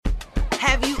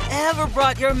Have you ever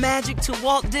brought your magic to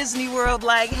Walt Disney World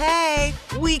like, hey,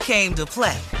 we came to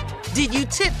play? Did you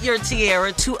tip your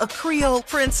tiara to a Creole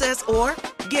princess or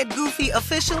get goofy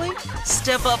officially?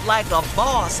 Step up like a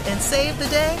boss and save the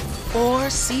day? Or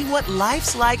see what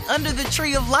life's like under the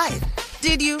tree of life?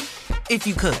 Did you? If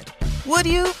you could. Would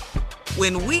you?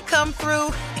 When we come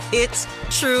through, it's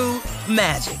true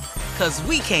magic. 'Cause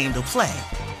we came to play.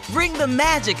 Bring the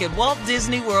magic at Walt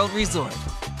Disney World Resort.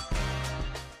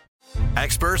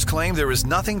 Experts claim there is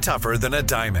nothing tougher than a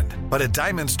diamond. But at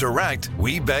Diamonds Direct,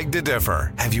 we beg to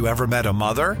differ. Have you ever met a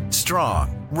mother?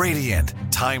 Strong, radiant,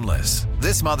 timeless.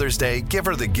 This Mother's Day, give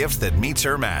her the gift that meets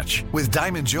her match. With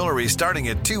diamond jewelry starting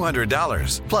at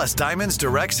 $200. Plus Diamonds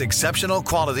Direct's exceptional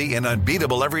quality and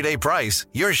unbeatable everyday price,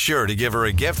 you're sure to give her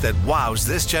a gift that wows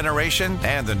this generation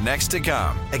and the next to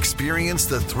come. Experience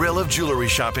the thrill of jewelry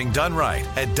shopping done right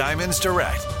at Diamonds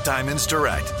Direct. Diamonds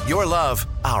Direct. Your love,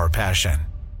 our passion.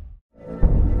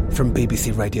 From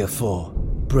BBC Radio 4,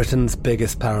 Britain's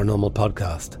biggest paranormal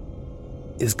podcast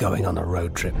is going on a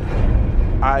road trip.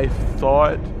 I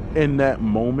thought in that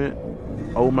moment,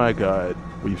 oh my God,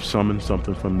 we've summoned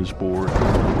something from this board.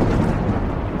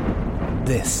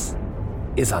 This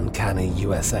is Uncanny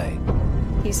USA.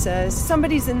 He says,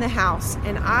 somebody's in the house,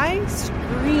 and I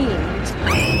screamed.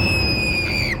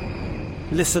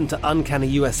 Listen to Uncanny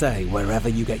USA wherever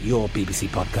you get your BBC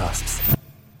podcasts,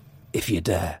 if you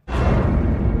dare.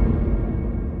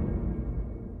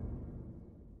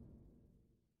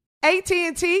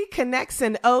 AT&T connects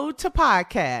an ode to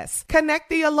podcasts.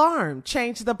 Connect the alarm.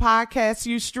 Change the podcast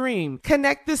you stream.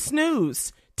 Connect the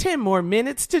snooze. 10 more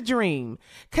minutes to dream.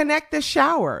 Connect the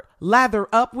shower. Lather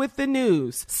up with the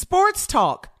news. Sports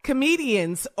talk,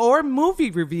 comedians, or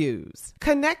movie reviews.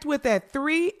 Connect with that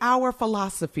 3-hour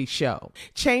philosophy show.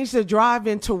 Change the drive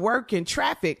into work in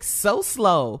traffic so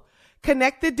slow.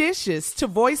 Connect the dishes to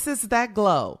voices that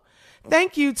glow.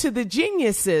 Thank you to the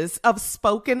geniuses of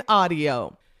spoken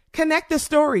audio. Connect the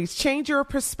stories, change your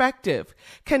perspective.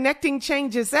 Connecting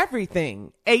changes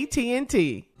everything.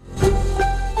 AT&T.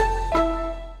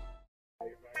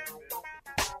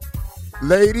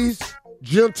 Ladies,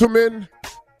 gentlemen,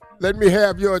 let me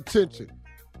have your attention.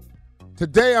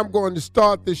 Today I'm going to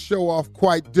start this show off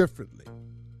quite differently.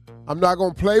 I'm not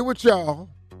going to play with y'all.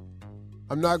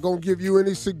 I'm not going to give you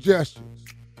any suggestions.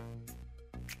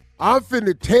 I'm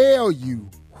finna tell you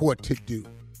what to do.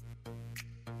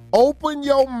 Open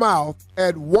your mouth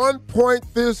at one point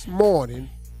this morning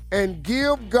and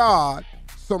give God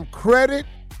some credit,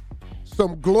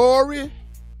 some glory,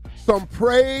 some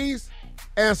praise,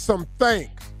 and some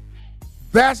thanks.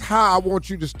 That's how I want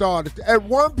you to start it. At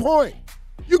one point.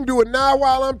 You can do it now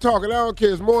while I'm talking. I don't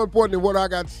care. It's more important than what I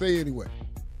got to say anyway.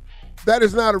 That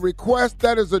is not a request.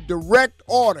 That is a direct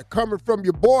order coming from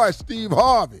your boy, Steve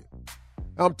Harvey.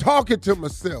 I'm talking to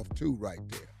myself, too, right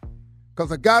there.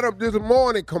 Because I got up this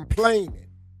morning complaining.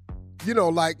 You know,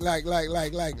 like I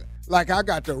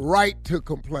got the right to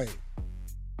complain.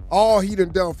 All he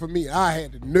done for me, I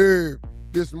had the nerve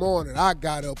this morning. I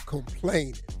got up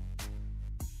complaining.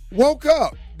 Woke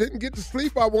up. Didn't get the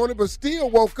sleep I wanted, but still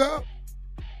woke up.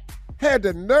 Had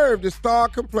the nerve to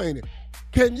start complaining.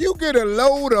 Can you get a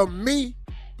load of me?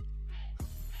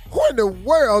 Who in the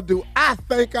world do I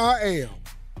think I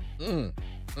am?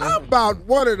 I'm about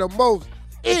one of the most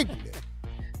ignorant,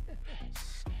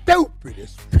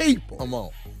 stupidest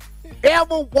people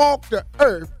ever walked the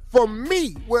earth. For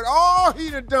me, with all he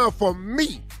done for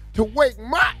me, to wake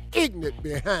my ignorant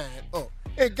behind up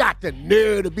and got the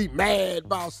nerve to be mad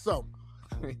about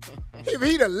something. If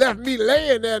he'd have left me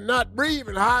laying there not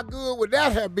breathing, how good would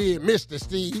that have been, Mr.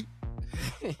 Steve?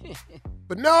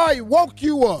 But no, he woke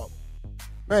you up.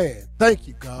 Man, thank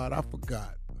you, God. I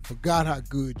forgot how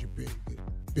good you've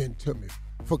been to me.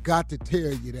 Forgot to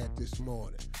tell you that this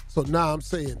morning. So now I'm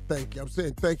saying thank you. I'm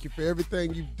saying thank you for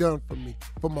everything you've done for me,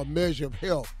 for my measure of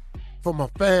health, for my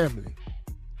family,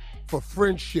 for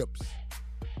friendships,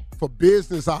 for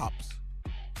business ops,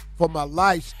 for my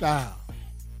lifestyle.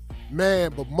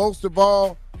 Man, but most of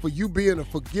all, for you being a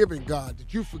forgiving God,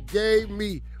 that you forgave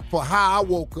me for how I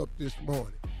woke up this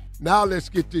morning. Now let's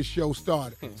get this show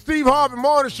started. Steve Harvey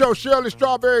Morning Show, Shirley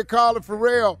Strawberry, Colin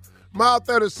Farrell, Mouth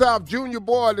of the South, Junior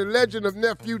Boy, the legend of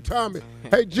Nephew Tommy.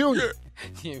 Hey, Junior.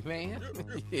 Yeah, man.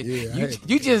 Yeah,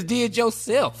 you just did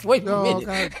yourself. Wait a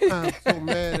minute. I'm so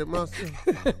mad at myself.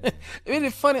 Isn't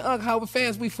it funny, Unc, how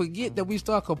fast we forget that we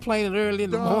start complaining early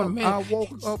in the morning, man? I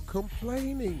woke up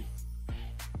complaining.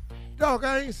 Dog,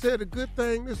 I ain't said a good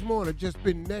thing this morning, just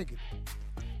been negative.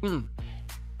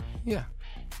 Yeah.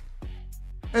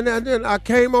 And then I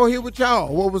came on here with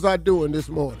y'all. What was I doing this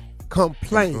morning?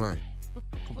 Complaining.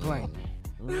 Complain.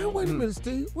 Man, wait a minute,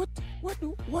 Steve. What the? What?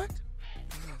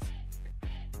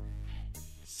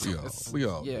 We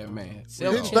all. Yeah, man.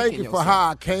 Didn't thank him for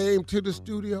how I came to the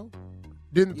studio.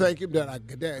 Didn't thank him that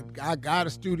I got a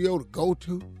studio to go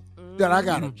to. That I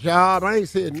got a job. I ain't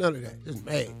saying none of that. Just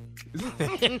mad.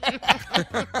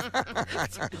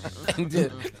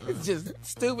 just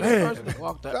stupid person that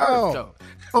walked the earth.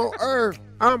 On earth,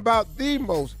 I'm about the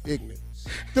most ignorant.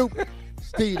 Stupid.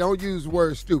 Steve, don't use the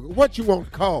word stupid. What you want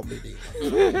to call me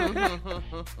then?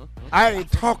 I ain't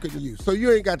talking to you, so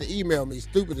you ain't got to email me.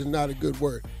 Stupid is not a good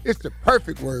word. It's the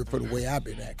perfect word for the way I've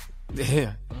been acting.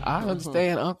 Yeah, I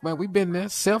understand, Unc, man. We've been there.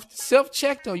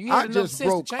 Self-check, though. You I just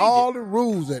broke all the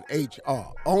rules at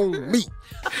HR on me.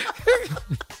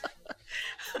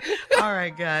 All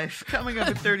right, guys. Coming up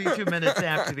at 32 minutes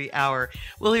after the hour,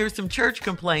 we'll hear some church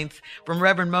complaints from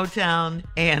Reverend Motown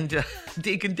and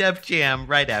Deacon Def Jam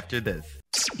right after this.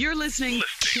 You're listening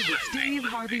to the Steve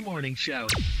Harvey Morning Show.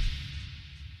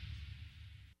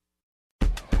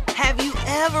 Have you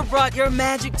ever brought your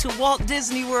magic to Walt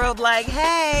Disney World like,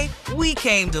 hey, we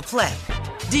came to play?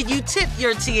 Did you tip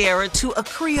your tiara to a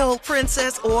Creole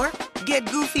princess or get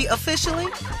goofy officially?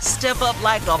 Step up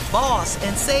like a boss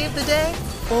and save the day?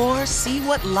 Or see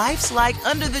what life's like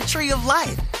under the tree of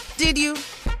life? Did you?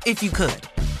 If you could.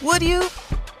 Would you?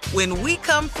 When we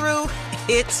come through,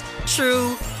 it's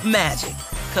true magic.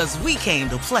 'Cause we came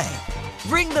to play.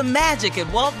 Bring the magic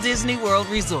at Walt Disney World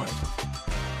Resort.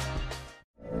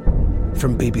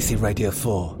 From BBC Radio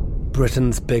 4,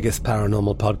 Britain's biggest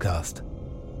paranormal podcast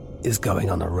is going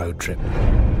on a road trip.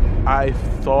 I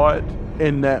thought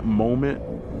in that moment,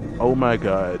 oh my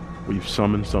God, we've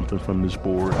summoned something from this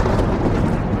board.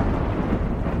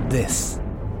 This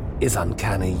is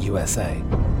Uncanny USA.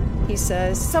 He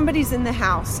says, somebody's in the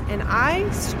house, and I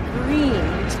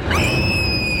screamed.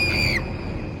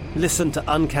 Listen to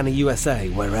Uncanny USA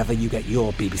wherever you get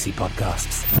your BBC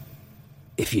podcasts,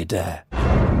 if you dare.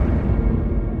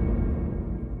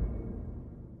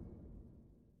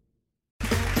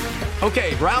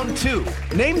 Okay, round two.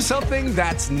 Name something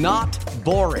that's not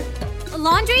boring. A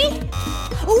laundry?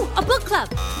 Ooh, a book club.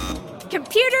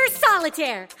 Computer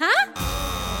solitaire, huh?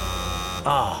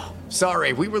 Ah,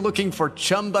 sorry, we were looking for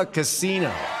Chumba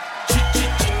Casino.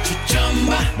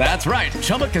 That's right,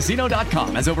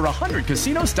 ChumbaCasino.com has over 100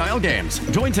 casino-style games.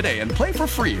 Join today and play for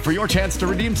free for your chance to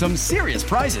redeem some serious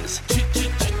prizes.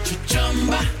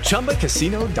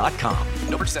 ChumbaCasino.com.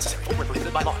 No purchase necessary. Void where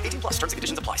prohibited by law. 18+ terms and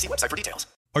conditions apply. See website for details.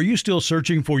 Are you still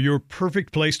searching for your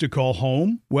perfect place to call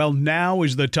home? Well, now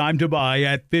is the time to buy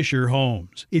at Fisher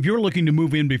Homes. If you're looking to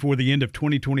move in before the end of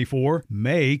 2024,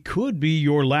 May could be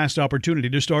your last opportunity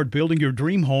to start building your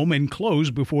dream home and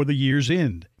close before the year's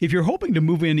end. If you're hoping to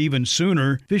move in even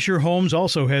sooner, Fisher Homes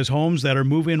also has homes that are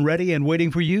move-in ready and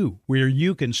waiting for you, where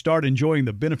you can start enjoying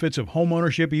the benefits of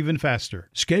homeownership even faster.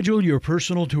 Schedule your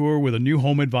personal tour with a new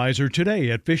home advisor today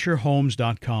at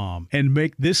FisherHomes.com and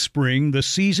make this spring the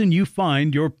season you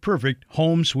find your perfect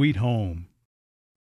home sweet home.